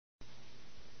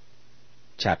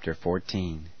Chapter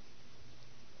 14.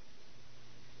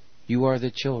 You are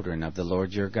the children of the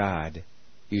Lord your God.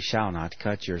 You shall not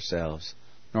cut yourselves,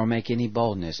 nor make any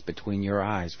boldness between your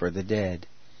eyes for the dead.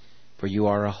 For you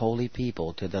are a holy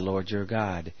people to the Lord your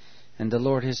God, and the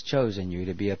Lord has chosen you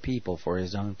to be a people for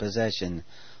his own possession,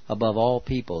 above all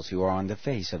peoples who are on the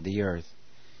face of the earth.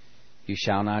 You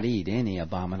shall not eat any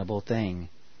abominable thing.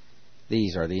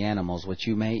 These are the animals which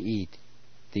you may eat: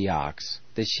 the ox,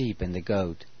 the sheep, and the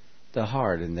goat, the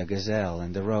hart, and the gazelle,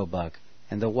 and the roebuck,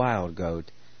 and the wild goat,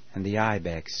 and the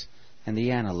ibex, and the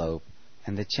antelope,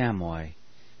 and the chamois.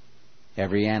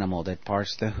 Every animal that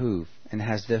parts the hoof, and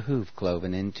has the hoof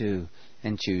cloven in two,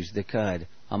 and chews the cud,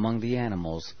 among the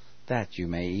animals, that you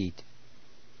may eat.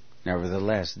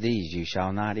 Nevertheless these you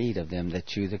shall not eat of them that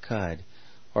chew the cud,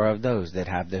 or of those that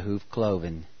have the hoof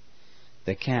cloven: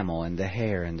 the camel, and the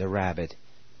hare, and the rabbit,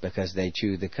 because they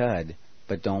chew the cud,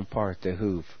 but don't part the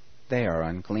hoof, they are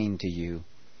unclean to you.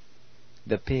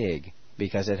 The pig,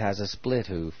 because it has a split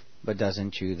hoof, but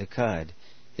doesn't chew the cud,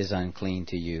 is unclean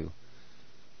to you.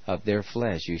 Of their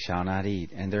flesh you shall not eat,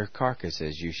 and their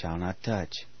carcasses you shall not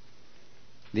touch.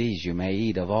 These you may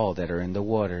eat of all that are in the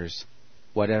waters.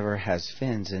 Whatever has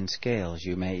fins and scales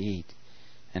you may eat,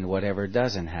 and whatever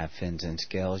doesn't have fins and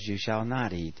scales you shall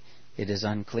not eat, it is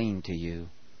unclean to you.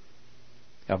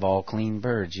 Of all clean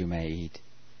birds you may eat,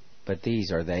 but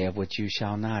these are they of which you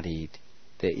shall not eat: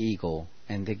 the eagle,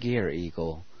 and the gyre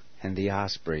eagle, and the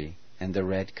osprey, and the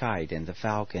red kite, and the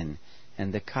falcon,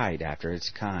 and the kite after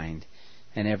its kind,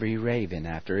 and every raven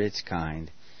after its kind,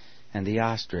 and the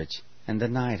ostrich, and the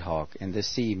nighthawk, and the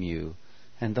sea-mew,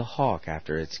 and the hawk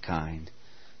after its kind,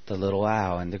 the little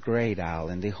owl, and the great owl,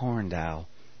 and the horned owl,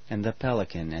 and the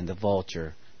pelican, and the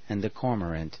vulture, and the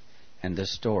cormorant, and the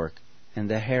stork, and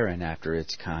the heron after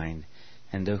its kind,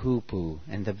 and the hoopoe,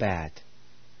 and the bat.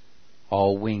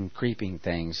 All winged creeping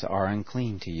things are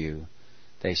unclean to you;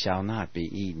 they shall not be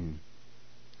eaten.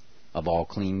 Of all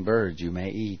clean birds you may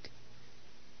eat.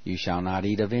 You shall not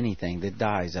eat of anything that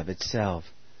dies of itself.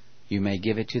 You may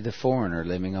give it to the foreigner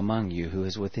living among you who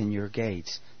is within your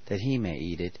gates, that he may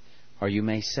eat it, or you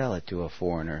may sell it to a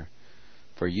foreigner.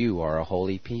 For you are a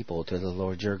holy people to the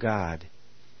Lord your God.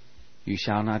 You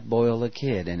shall not boil a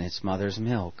kid in its mother's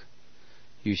milk.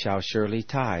 You shall surely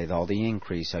tithe all the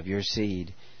increase of your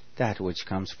seed, that which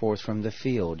comes forth from the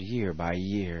field year by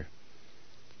year.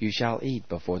 You shall eat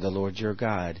before the Lord your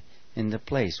God, in the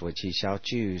place which he shall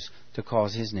choose to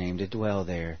cause his name to dwell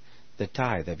there, the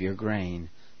tithe of your grain,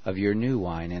 of your new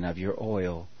wine, and of your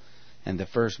oil, and the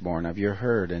firstborn of your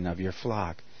herd and of your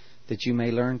flock, that you may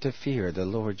learn to fear the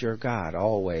Lord your God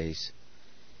always.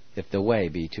 If the way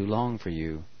be too long for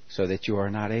you, so that you are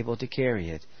not able to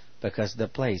carry it, because the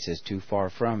place is too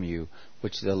far from you,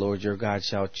 which the Lord your God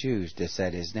shall choose to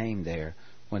set his name there,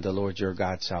 when the Lord your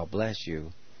God shall bless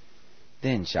you,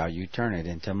 then shall you turn it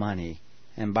into money,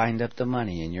 and bind up the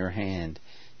money in your hand,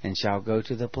 and shall go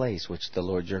to the place which the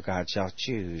Lord your God shall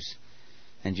choose.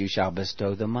 And you shall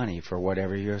bestow the money for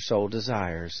whatever your soul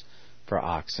desires, for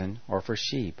oxen, or for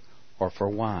sheep, or for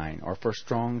wine, or for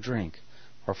strong drink,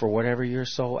 or for whatever your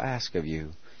soul asks of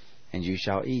you. And you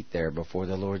shall eat there before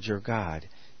the Lord your God,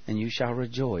 and you shall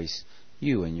rejoice,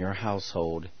 you and your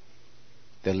household.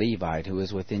 The Levite who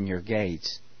is within your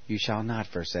gates, you shall not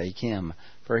forsake him,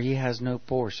 for he has no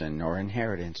portion nor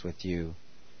inheritance with you.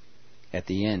 At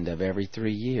the end of every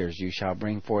 3 years you shall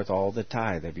bring forth all the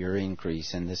tithe of your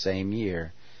increase in the same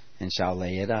year, and shall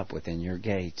lay it up within your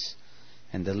gates.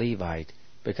 And the Levite,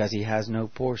 because he has no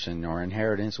portion nor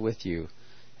inheritance with you,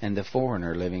 and the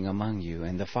foreigner living among you,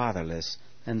 and the fatherless,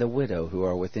 and the widow who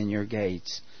are within your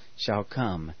gates, shall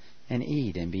come and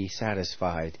eat and be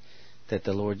satisfied, that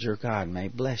the Lord your God may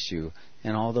bless you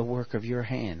in all the work of your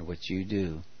hand which you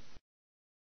do.